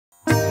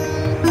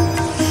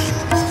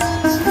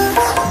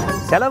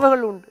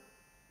செலவுகள் உண்டு.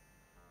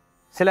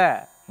 சில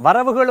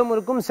வரவுகளும்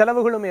இருக்கும்,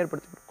 செலவுகளும்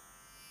ஏற்படுத்தி கொடுக்கும்.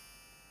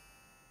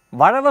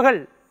 வரவுகள்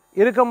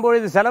இருக்கும்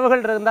பொழுது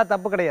செலவுகள் இருந்தால்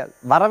தப்பு கிடையாது.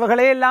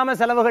 வரவுகளே இல்லாமல்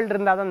செலவுகள்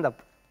இருந்தால் தான்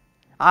தப்பு.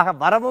 ஆக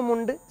வரவும்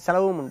உண்டு,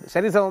 செலவும் உண்டு,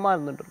 சரிசமமாக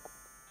இருந்துட்டு இருக்கும்.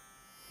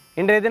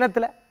 இன்றைய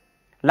தினத்தில்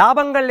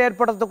லாபங்கள்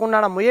ஏற்படுறதுக்கு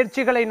உண்டான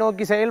முயற்சிகளை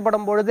நோக்கி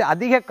செயல்படும் பொழுது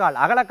அதிக கால்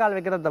அகலக்கால்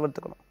வைக்கிறத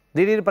தவிர்த்துக்கணும்.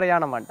 திடீர்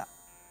பிரயாணம் வேண்டாம்.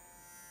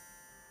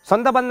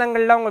 சொந்த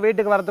பந்தங்கள்ல உங்க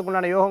வீட்டுக்கு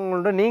வரதுக்குண்டான யோகங்கள்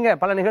உண்டு. நீங்க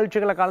பல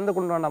நிகழ்ச்சிகளை கலந்து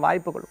கொண்டான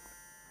வாய்ப்புகளும்,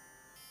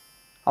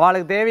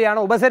 அவளுக்கு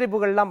தேவையான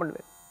உபசரிப்புகள்லாம்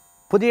பண்ணுவேன்.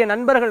 புதிய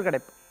நண்பர்கள்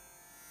கிடைக்கும்.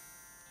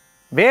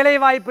 வேலை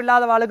வாய்ப்பு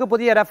இல்லாதவாளுக்கு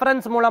புதிய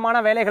ரெஃபரன்ஸ் மூலமான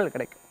வேலைகள்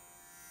கிடைக்கும்.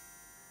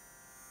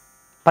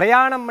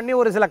 பிரயாணம் பண்ணி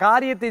ஒரு சில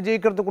காரியத்தை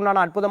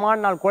ஜெயிக்கிறதுக்குண்டான அற்புதமான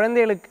நாள்.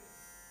 குழந்தைகளுக்கு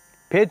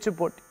பேச்சு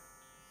போட்டி,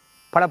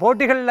 பல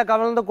போட்டிகளில்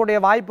கலந்துக்கூடிய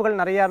வாய்ப்புகள்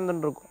நிறையா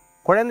இருந்துட்டு இருக்கும்.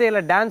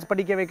 குழந்தைகளை டான்ஸ்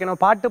படிக்க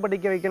வைக்கணும், பாட்டு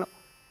படிக்க வைக்கணும்,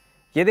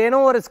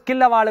 ஏதேனும் ஒரு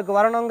ஸ்கில் அவளுக்கு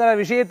வரணுங்கிற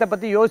விஷயத்தை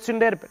பற்றி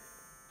யோசிச்சுட்டே இருப்பேன்.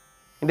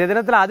 இந்த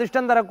தினத்தில்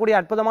அதிர்ஷ்டம் தரக்கூடிய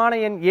அற்புதமான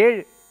எண்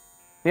 7,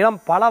 நிறம்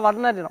பல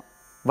வர்ண நிறம்.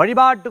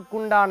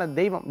 வழிபாட்டுக்குண்டான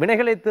தெய்வம்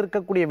வினைகளை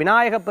தீர்க்கக்கூடிய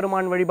விநாயக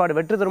பெருமான் வழிபாடு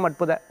வெற்றி தரும்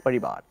அற்புத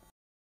வழிபாடு.